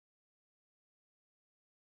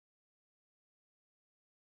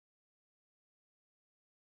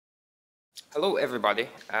Hello, everybody.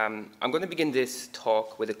 I'm going to begin this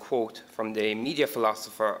talk with a quote from the media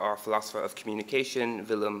philosopher or philosopher of communication,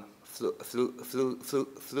 Willem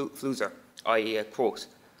Flusser. I quote,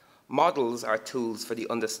 "Models are tools for the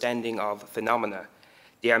understanding of phenomena.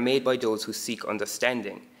 They are made by those who seek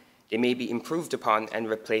understanding. They may be improved upon and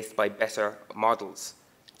replaced by better models.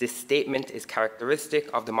 This statement is characteristic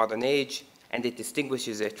of the modern age, and it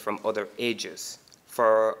distinguishes it from other ages.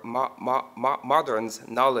 For moderns,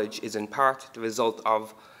 knowledge is in part the result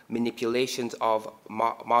of manipulations of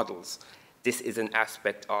models. This is an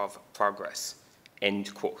aspect of progress."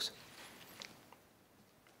 End quote.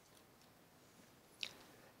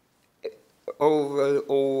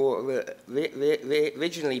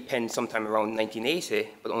 Originally penned sometime around 1980,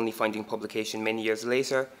 but only finding publication many years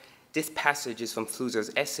later, this passage is from Flusser's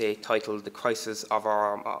essay titled "The Crisis of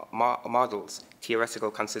Our Models, Theoretical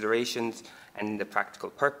Considerations and the Practical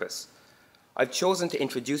Purpose." I've chosen to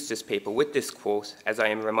introduce this paper with this quote as I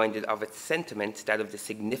am reminded of its sentiment, that of the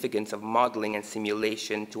significance of modeling and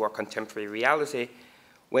simulation to our contemporary reality,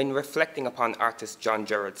 when reflecting upon artist John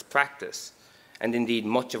Gerrard's practice. And indeed,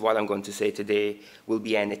 much of what I'm going to say today will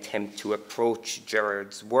be an attempt to approach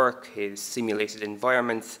Gerrard's work, his simulated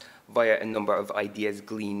environments, via a number of ideas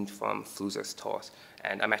gleaned from Flusser's thought.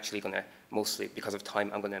 And I'm actually going to mostly, because of time,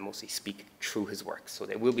 I'm going to mostly speak through his work. So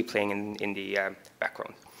they will be playing in the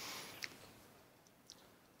background.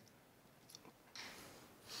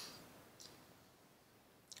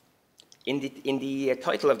 In the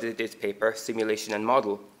title of this paper, Simulation and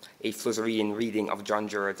Model, a Flusserian reading of John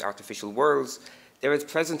Gerrard's Artificial Worlds, there is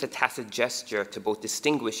present a tacit gesture to both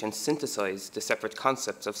distinguish and synthesize the separate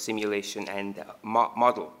concepts of simulation and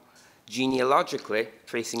model. Genealogically,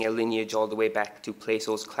 tracing a lineage all the way back to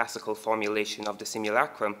Plato's classical formulation of the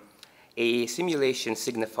simulacrum, a simulation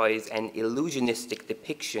signifies an illusionistic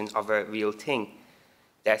depiction of a real thing.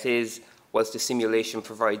 That is, whilst the simulation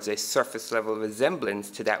provides a surface-level resemblance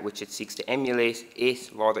to that which it seeks to emulate,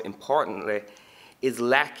 it, rather importantly, is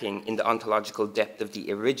lacking in the ontological depth of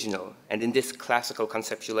the original. And in this classical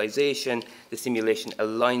conceptualization, the simulation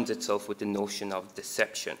aligns itself with the notion of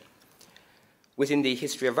deception. Within the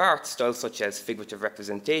history of art, styles such as figurative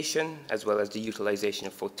representation, as well as the utilization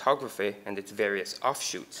of photography and its various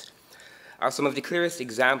offshoots, are some of the clearest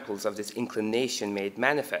examples of this inclination made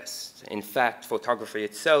manifest. In fact, photography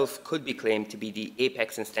itself could be claimed to be the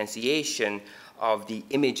apex instantiation of the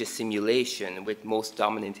image assimilation, with most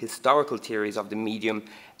dominant historical theories of the medium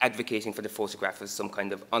advocating for the photograph as some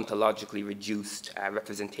kind of ontologically reduced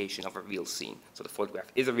representation of a real scene. So the photograph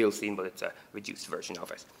is a real scene, but it's a reduced version of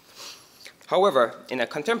it. However, in a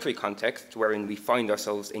contemporary context, wherein we find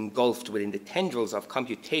ourselves engulfed within the tendrils of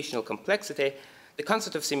computational complexity, the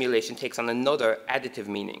concept of simulation takes on another additive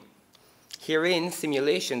meaning. Herein,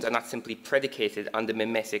 simulations are not simply predicated on the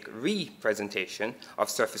mimetic representation of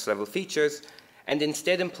surface-level features, and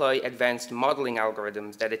instead employ advanced modeling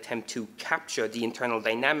algorithms that attempt to capture the internal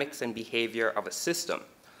dynamics and behavior of a system.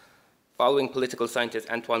 Following political scientist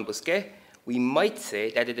Antoine Bousquet, we might say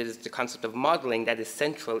that it is the concept of modeling that is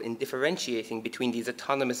central in differentiating between these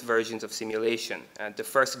autonomous versions of simulation. The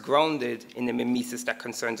first grounded in a mimesis that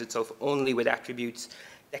concerns itself only with attributes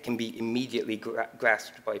that can be immediately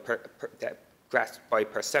grasped by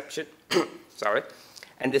perception, sorry,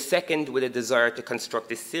 and the second with a desire to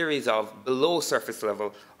construct a series of below-surface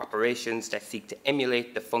level operations that seek to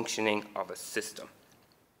emulate the functioning of a system.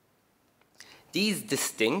 These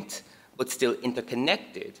distinct but still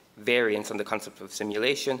interconnected variants on the concept of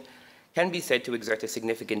simulation can be said to exert a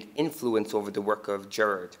significant influence over the work of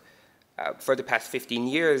Gerrard. For the past 15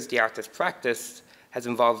 years, the artist's practice has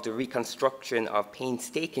involved the reconstruction of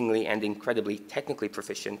painstakingly and incredibly technically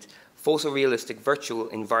proficient photorealistic virtual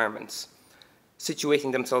environments,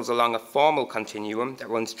 situating themselves along a formal continuum that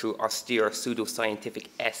runs through austere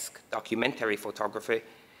pseudoscientific-esque documentary photography.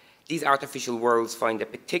 These artificial worlds find a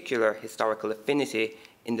particular historical affinity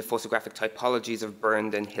in the photographic typologies of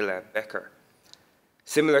Bernd and Hilla Becker.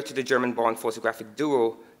 Similar to the German-born photographic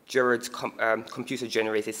duo, Gerrard's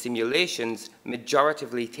computer-generated simulations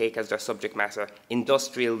majoritively take as their subject matter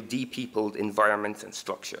industrial, depeopled environments and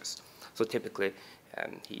structures. So typically,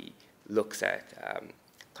 he looks at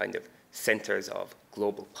kind of centers of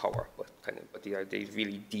global power, but they are these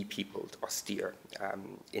really depeopled, austere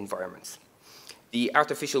environments. The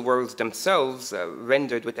artificial worlds themselves,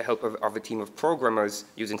 rendered with the help of a team of programmers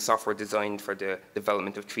using software designed for the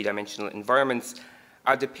development of three-dimensional environments,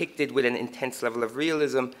 are depicted with an intense level of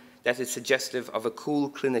realism that is suggestive of a cool,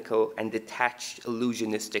 clinical, and detached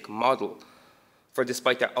illusionistic model. For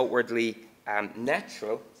despite their outwardly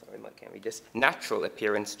natural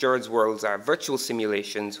appearance, Gerrard's worlds are virtual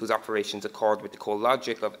simulations whose operations accord with the core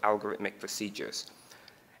logic of algorithmic procedures.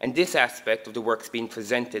 And this aspect of the works being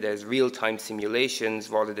presented as real-time simulations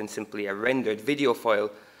rather than simply a rendered video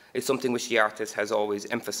file is something which the artist has always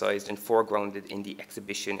emphasized and foregrounded in the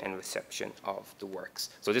exhibition and reception of the works.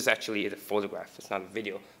 So this actually is a photograph, it's not a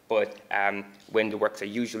video, but when the works are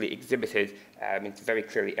usually exhibited, it's very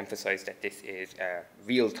clearly emphasized that this is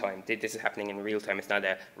real-time. This is happening in real time, it's not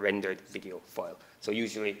a rendered video file. So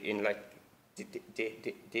usually in like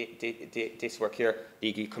this work here,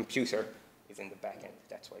 the computer is in the back end.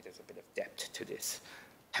 That's why there's a bit of depth to this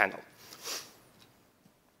panel.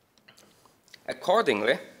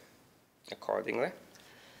 Accordingly,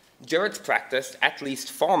 Gerrard's practice, at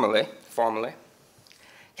least formally,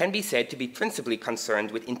 can be said to be principally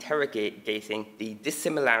concerned with interrogating the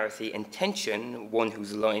dissimilarity and tension, one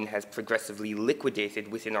whose line has progressively liquidated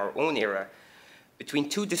within our own era, between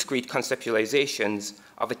two discrete conceptualizations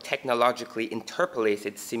of a technologically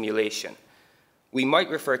interpolated simulation. We might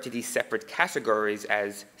refer to these separate categories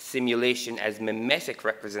as simulation as mimetic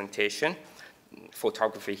representation.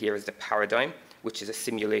 Photography here is the paradigm, which is a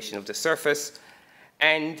simulation of the surface,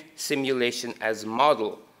 and simulation as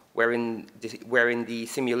model, wherein the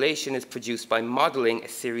simulation is produced by modeling a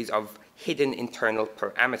series of hidden internal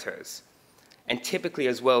parameters. And typically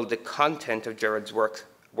as well, the content of Gerrard's work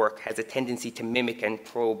has a tendency to mimic and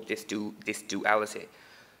probe this duality.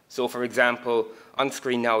 So for example, on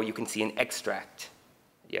screen now you can see an extract,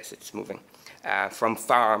 yes it's moving, from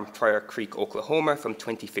Farm, Pryor Creek, Oklahoma from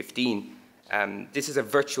 2015. This is a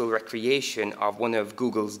virtual recreation of one of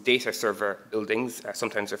Google's data server buildings,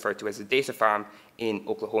 sometimes referred to as a data farm in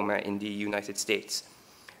Oklahoma in the United States.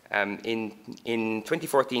 In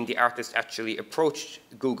 2014, the artist actually approached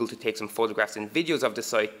Google to take some photographs and videos of the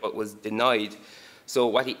site, but was denied. So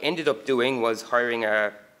what he ended up doing was hiring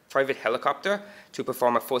a private helicopter to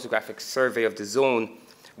perform a photographic survey of the zone,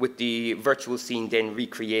 with the virtual scene then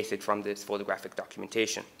recreated from this photographic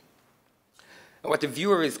documentation. And what the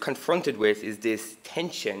viewer is confronted with is this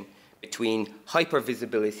tension between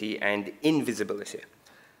hypervisibility and invisibility.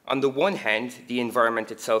 On the one hand, the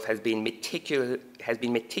environment itself has been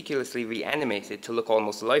meticulously reanimated to look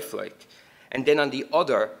almost lifelike. And then on the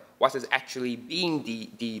other, what is actually being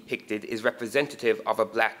depicted is representative of a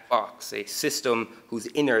black box, a system whose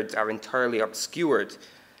innards are entirely obscured,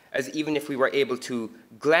 as even if we were able to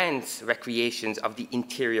glance recreations of the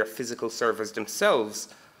interior physical servers themselves,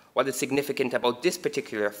 what is significant about this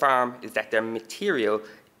particular farm is that their material,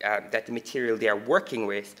 the material they are working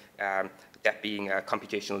with, that being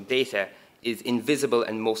computational data, is invisible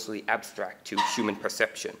and mostly abstract to human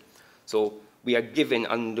perception. So we are given,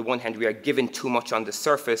 on the one hand, we are given too much on the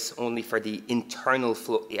surface only for the internal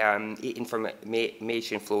flow,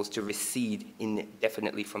 information flows to recede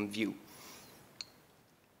indefinitely from view.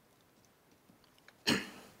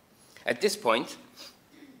 At this point,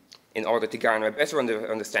 in order to garner a better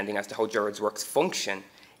understanding as to how Gerrard's works function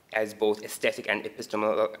as both aesthetic and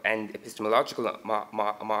epistemological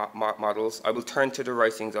models, I will turn to the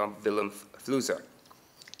writings of Willem Flusser.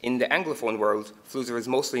 In the Anglophone world, Flusser is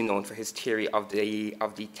mostly known for his theory of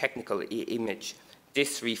the technical image.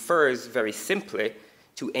 This refers very simply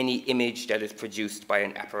to any image that is produced by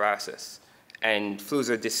an apparatus. And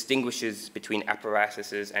Flusser distinguishes between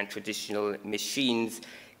apparatuses and traditional machines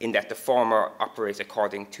in that the former operate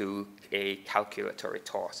according to a calculatory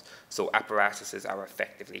thought. So apparatuses are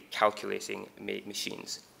effectively calculating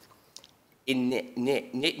machines.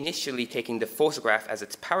 Initially taking the photograph as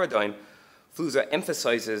its paradigm, Flusser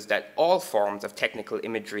emphasizes that all forms of technical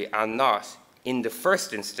imagery are not, in the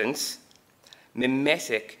first instance,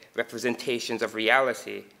 mimetic representations of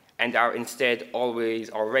reality, and are instead always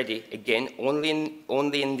already, again, only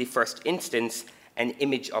in the first instance, an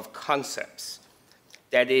image of concepts.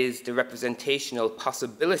 That is, the representational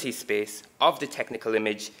possibility space of the technical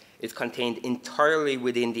image is contained entirely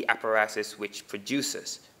within the apparatus which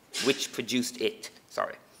produced it.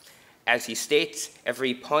 As he states,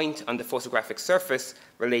 every point on the photographic surface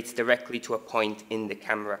relates directly to a point in the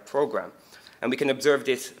camera program. And we can observe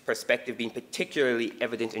this perspective being particularly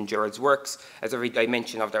evident in Gerrard's works, as every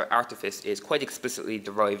dimension of their artifice is quite explicitly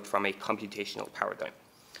derived from a computational paradigm.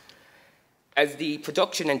 As the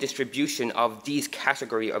production and distribution of these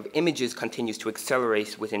category of images continues to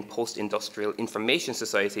accelerate within post-industrial information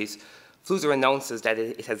societies, Flusser announces that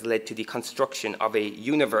it has led to the construction of a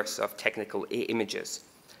universe of technical images.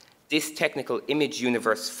 This technical image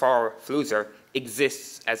universe for Flusser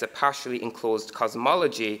exists as a partially enclosed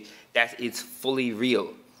cosmology that is fully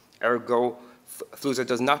real. Ergo, Flusser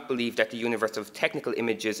does not believe that the universe of technical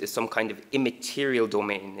images is some kind of immaterial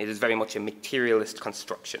domain. It is very much a materialist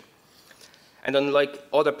construction. And unlike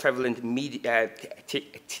other prevalent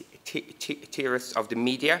theorists of the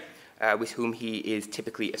media, with whom he is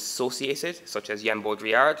typically associated, such as Jan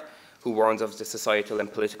Baudrillard, who warns of the societal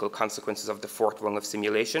and political consequences of the fourth rung of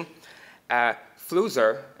simulation,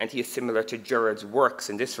 Flusser, and he is similar to Gerrard's works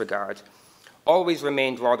in this regard, always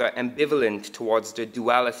remained rather ambivalent towards the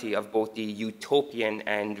duality of both the utopian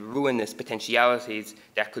and ruinous potentialities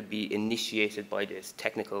that could be initiated by this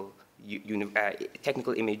technical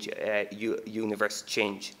image universe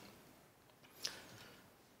change.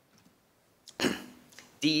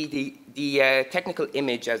 The technical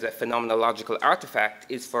image as a phenomenological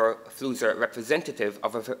artifact is for Flusser representative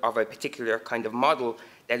of a particular kind of model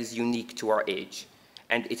that is unique to our age.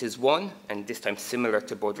 And it is one, and this time similar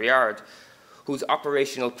to Baudrillard, whose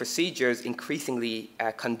operational procedures increasingly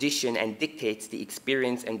condition and dictates the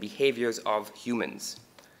experience and behaviors of humans.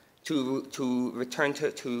 To return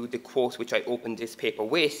to the quote which I opened this paper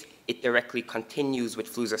with, it directly continues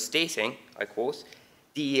with Flusser stating, I quote,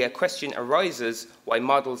 "The question arises why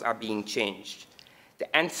models are being changed.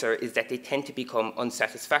 The answer is that they tend to become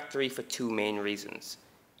unsatisfactory for two main reasons.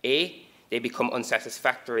 A, they become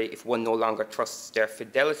unsatisfactory if one no longer trusts their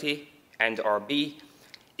fidelity, and or B,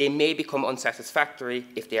 they may become unsatisfactory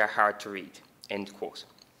if they are hard to read," end quote.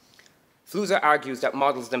 Flusser argues that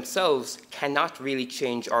models themselves cannot really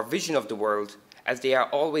change our vision of the world, as they are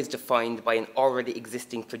always defined by an already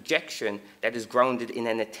existing projection that is grounded in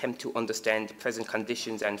an attempt to understand present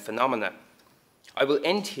conditions and phenomena. I will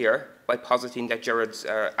end here by positing that Gerrard's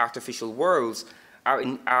artificial worlds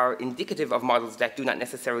are indicative of models that do not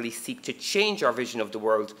necessarily seek to change our vision of the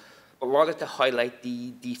world, but rather to highlight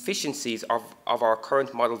the deficiencies of our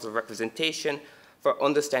current models of representation for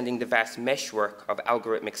understanding the vast meshwork of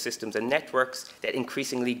algorithmic systems and networks that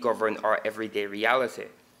increasingly govern our everyday reality.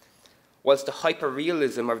 Whilst the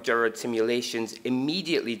hyperrealism of Gerrard simulations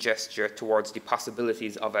immediately gesture towards the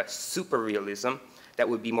possibilities of a superrealism that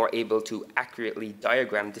would be more able to accurately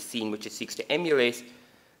diagram the scene which it seeks to emulate,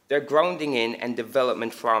 their grounding in and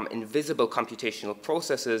development from invisible computational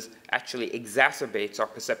processes actually exacerbates our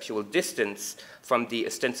perceptual distance from the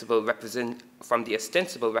ostensible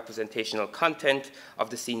representational content of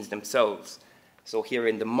the scenes themselves. So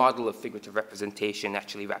herein, the model of figurative representation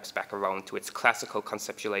actually wraps back around to its classical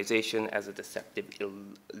conceptualization as a deceptive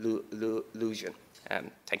illusion.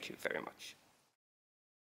 Thank you very much.